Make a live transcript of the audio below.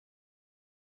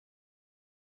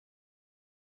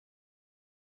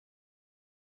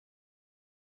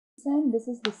This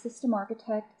is the System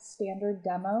Architect standard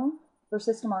demo for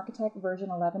System Architect version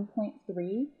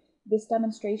 11.3. This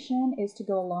demonstration is to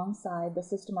go alongside the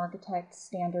System Architect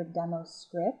standard demo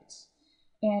script,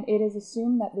 and it is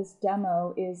assumed that this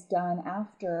demo is done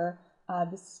after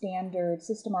the standard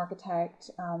System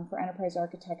Architect for Enterprise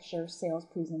Architecture sales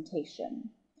presentation.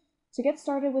 To get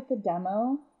started with the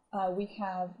demo, we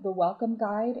have the welcome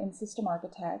guide in System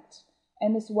Architect,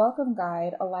 and this welcome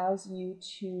guide allows you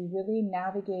to really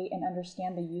navigate and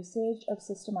understand the usage of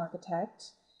System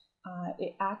Architect.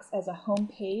 It acts as a home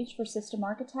page for System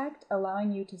Architect,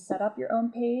 allowing you to set up your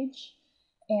own page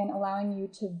and allowing you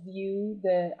to view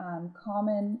the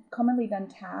commonly done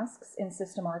tasks in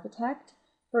System Architect.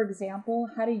 For example,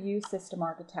 how to use System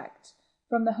Architect.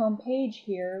 From the home page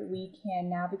here, we can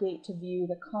navigate to view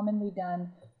the commonly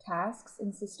done tasks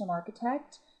in System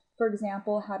Architect. For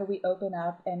example, how do we open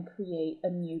up and create a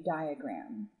new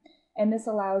diagram? And this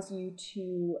allows you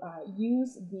to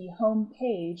use the home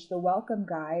page, the welcome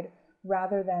guide,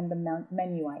 rather than the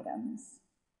menu items.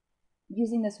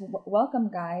 Using this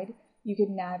welcome guide, you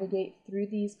can navigate through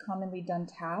these commonly done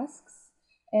tasks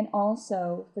and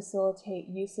also facilitate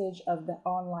usage of the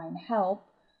online help,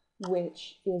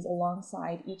 which is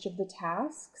alongside each of the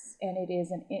tasks, and it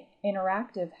is an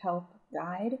interactive help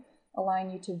guide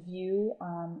allowing you to view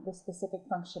the specific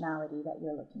functionality that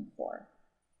you're looking for.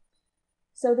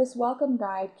 So this welcome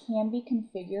guide can be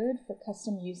configured for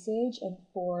custom usage and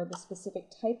for the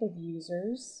specific type of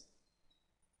users.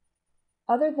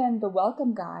 Other than the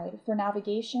welcome guide, for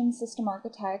navigation, System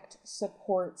Architect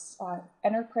supports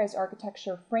enterprise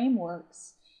architecture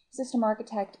frameworks. System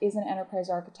Architect is an enterprise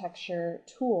architecture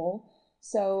tool,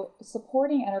 so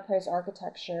supporting enterprise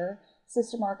architecture,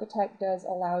 System Architect does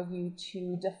allow you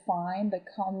to define the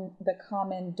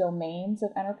common domains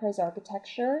of enterprise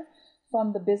architecture,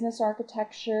 from the business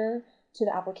architecture to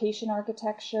the application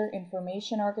architecture,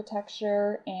 information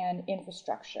architecture, and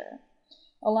infrastructure.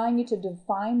 Allowing you to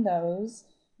define those,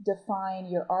 define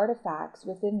your artifacts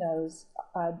within those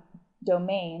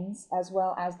domains, as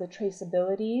well as the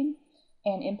traceability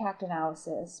and impact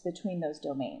analysis between those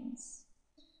domains.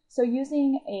 So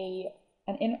using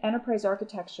an enterprise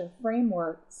architecture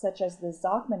framework such as the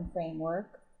Zachman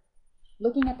framework,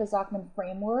 looking at the Zachman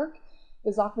framework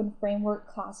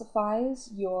classifies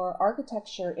your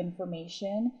architecture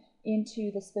information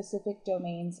into the specific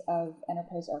domains of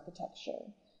enterprise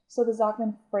architecture. So the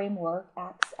Zachman framework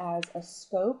acts as a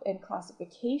scope and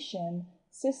classification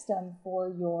system for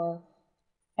your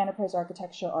enterprise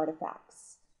architecture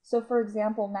artifacts. So for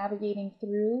example, navigating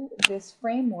through this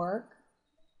framework,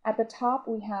 at the top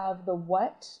we have the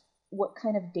what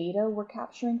kind of data we're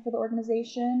capturing for the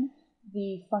organization,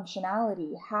 the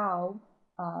functionality, how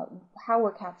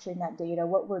we're capturing that data,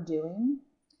 what we're doing.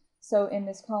 So in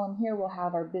this column here, we'll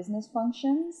have our business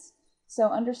functions.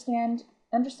 So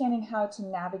understanding how to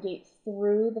navigate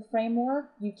through the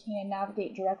framework, you can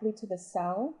navigate directly to the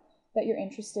cell that you're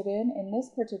interested in. In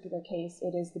this particular case,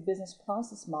 it is the business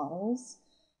process models.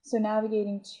 So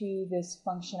navigating to this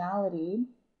functionality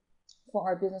for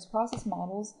our business process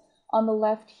models, on the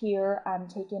left here, I'm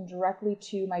taken directly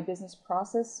to my business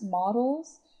process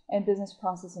models and business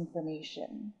process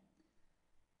information.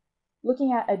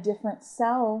 Looking at a different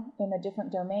cell in a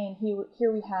different domain,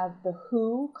 here we have the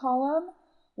who column,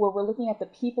 where we're looking at the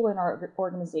people in our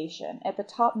organization. At the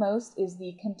topmost is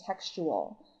the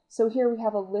contextual. So here we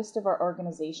have a list of our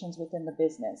organizations within the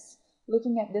business.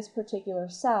 Looking at this particular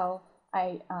cell,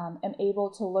 I am able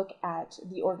to look at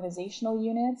the organizational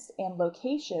units and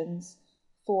locations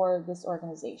for this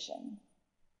organization.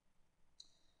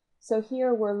 So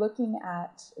here we're looking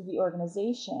at the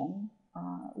organization,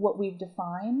 what we've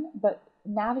defined, but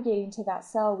navigating to that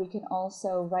cell, we can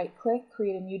also right-click,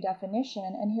 create a new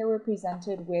definition, and here we're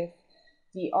presented with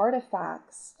the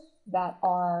artifacts that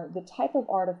are the type of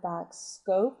artifacts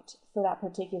scoped for that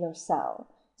particular cell.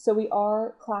 So we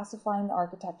are classifying the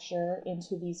architecture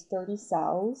into these 30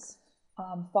 cells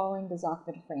following the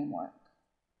Zachman framework.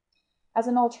 As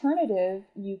an alternative,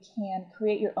 you can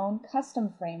create your own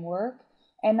custom framework,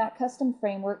 and that custom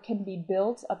framework can be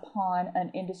built upon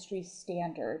an industry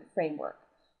standard framework,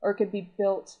 or it could be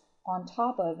built on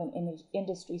top of an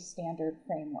industry standard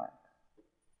framework.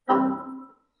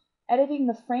 Editing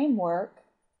the framework,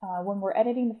 when we're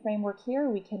editing the framework here,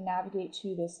 we can navigate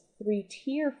to this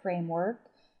 3-tier framework,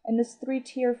 and this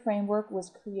 3-tier framework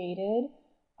was created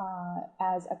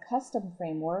as a custom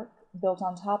framework built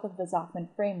on top of the Zachman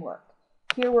framework.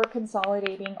 Here we're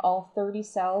consolidating all 30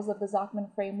 cells of the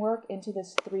Zachman framework into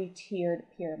this 3-tiered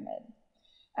pyramid.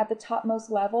 At the topmost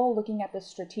level, looking at the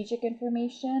strategic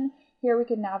information, here we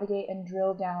can navigate and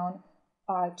drill down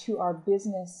to our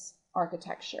business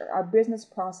architecture, our business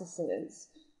processes,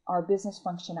 our business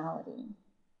functionality.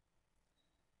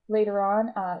 Later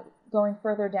on, going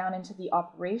further down into the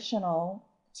operational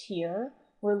tier,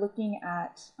 we're looking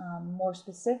at more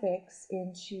specifics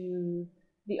into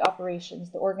the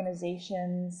operations, the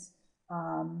organizations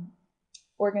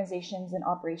and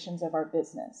operations of our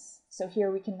business. So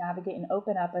here we can navigate and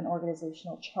open up an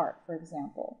organizational chart, for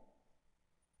example.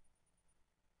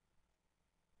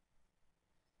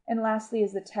 And lastly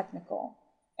is the technical.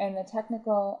 And the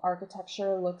technical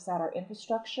architecture looks at our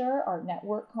infrastructure, our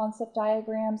network concept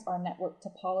diagrams, our network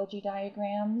topology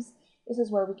diagrams. This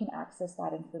is where we can access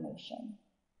that information.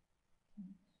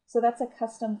 So that's a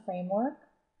custom framework.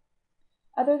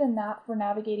 Other than that, for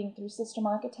navigating through System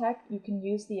Architect, you can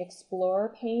use the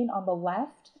Explorer pane on the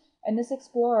left. And this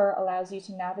Explorer allows you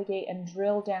to navigate and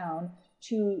drill down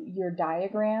to your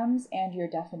diagrams and your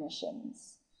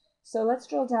definitions. So let's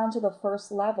drill down to the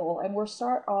first level, and we'll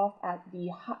start off at the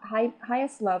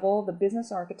highest level, the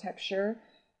business architecture,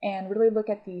 and really look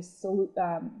at the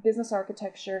business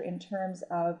architecture in terms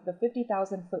of the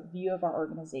 50,000-foot view of our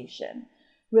organization.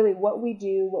 Really what we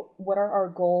do, what are our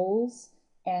goals,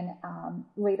 and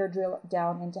later drill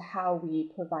down into how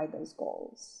we provide those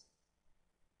goals.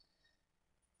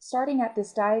 Starting at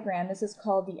this diagram, this is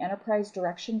called the Enterprise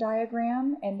Direction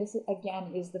Diagram, and this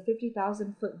again is the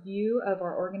 50,000-foot view of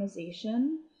our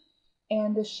organization.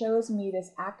 And this shows me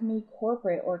this Acme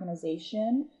corporate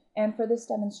organization. And for this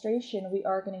demonstration, we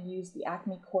are going to use the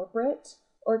Acme corporate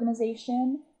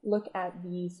organization, look at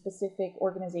the specific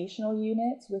organizational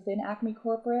units within Acme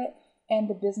corporate, and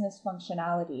the business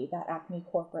functionality that Acme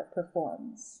corporate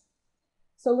performs.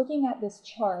 So looking at this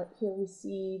chart, here we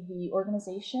see the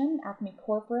organization, Acme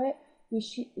Corporate. We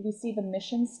see the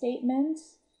mission statement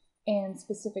and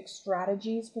specific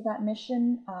strategies for that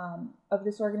mission of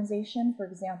this organization. For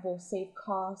example, save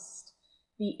cost,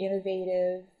 be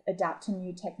innovative, adapt to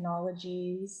new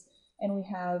technologies, and we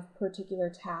have particular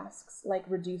tasks like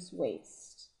reduce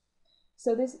waste.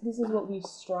 So this is what we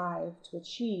strive to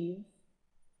achieve.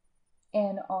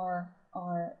 And our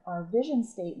vision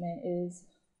statement is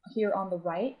here on the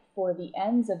right for the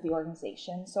ends of the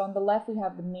organization. So on the left we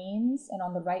have the means, and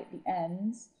on the right the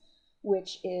ends,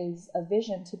 which is a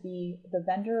vision to be the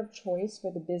vendor of choice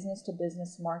for the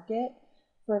business-to-business market.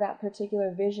 For that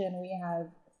particular vision, we have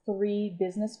 3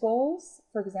 business goals.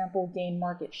 For example, gain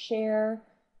market share,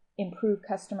 improve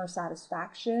customer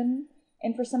satisfaction.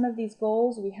 And for some of these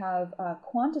goals, we have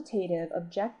quantitative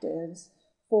objectives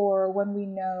for when we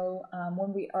know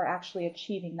when we are actually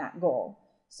achieving that goal.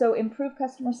 So improve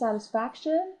customer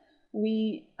satisfaction,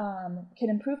 we can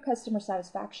improve customer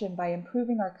satisfaction by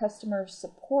improving our customer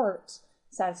support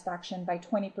satisfaction by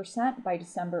 20% by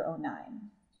December 2009.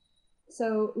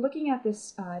 So looking at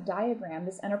this diagram,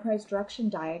 this enterprise direction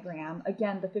diagram,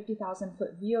 again, the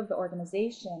 50,000-foot view of the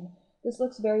organization, this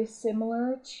looks very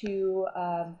similar to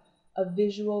a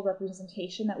visual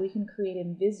representation that we can create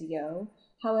in Visio.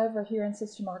 However, here in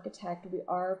System Architect, we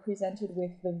are presented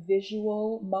with the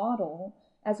visual model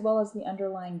as well as the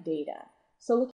underlying data. So